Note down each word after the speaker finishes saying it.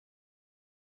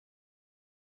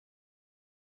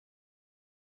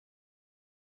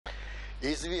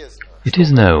It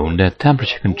is known that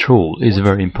temperature control is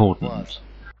very important.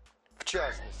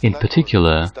 In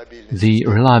particular, the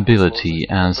reliability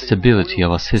and stability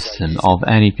of a system of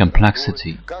any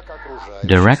complexity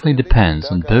directly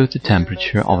depends on both the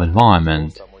temperature of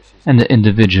environment and the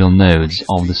individual nodes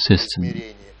of the system.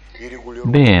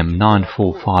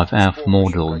 BM945F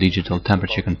model digital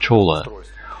temperature controller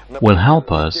will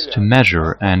help us to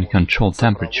measure and control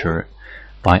temperature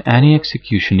by any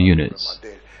execution units,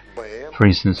 for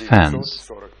instance fans.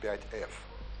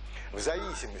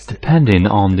 Depending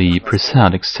on the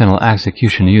preset external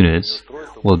execution units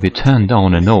will be turned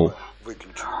on and off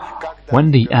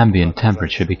when the ambient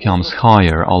temperature becomes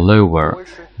higher or lower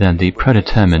than the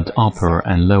predetermined upper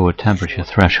and lower temperature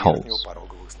thresholds.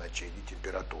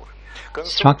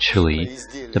 Structurally,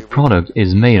 the product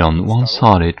is made on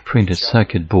one-sided printed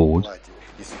circuit board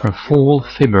from full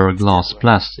fiberglass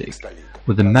plastic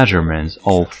with the measurements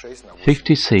of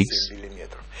 56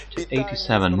 to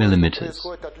 87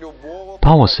 mm.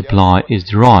 Power supply is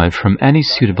derived from any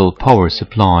suitable power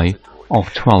supply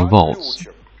of 12 volts.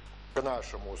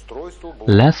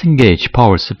 Let's engage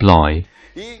power supply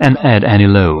and add any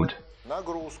load,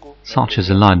 such as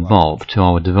a light bulb, to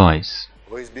our device.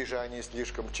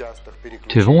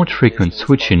 To avoid frequent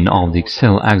switching of the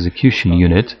external execution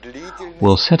unit,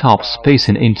 we'll set up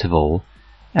spacing interval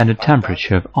and the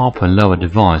temperature of upper and lower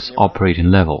device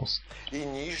operating levels.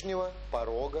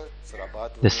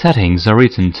 The settings are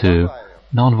written to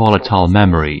nonvolatile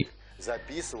memory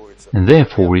and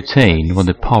therefore retain when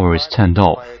the power is turned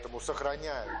off.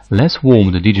 Let's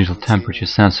warm the digital temperature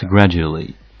sensor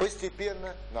gradually.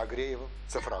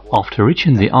 After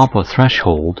reaching the upper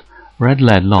threshold, red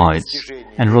LED lights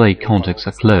and relay contacts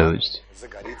are closed.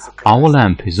 Our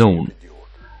lamp is on.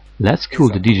 Let's cool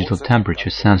the digital temperature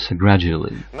sensor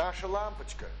gradually.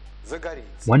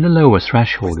 When the lower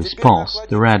threshold is passed,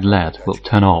 the red LED will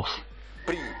turn off.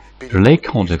 Relay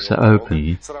contacts are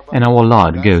open and our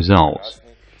light goes out.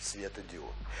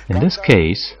 In this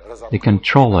case, the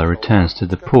controller returns to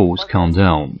the pause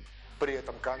countdown.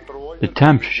 The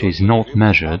temperature is not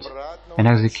measured and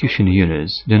execution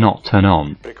units do not turn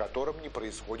on.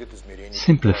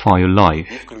 Simplify your life.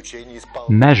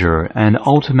 Measure and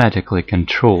automatically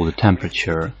control the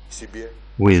temperature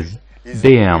with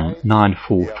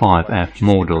BM945F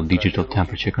model digital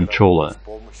temperature controller.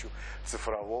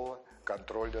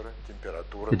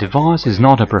 The device is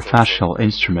not a professional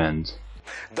instrument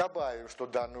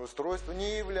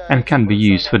and can be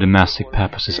used for domestic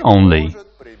purposes only.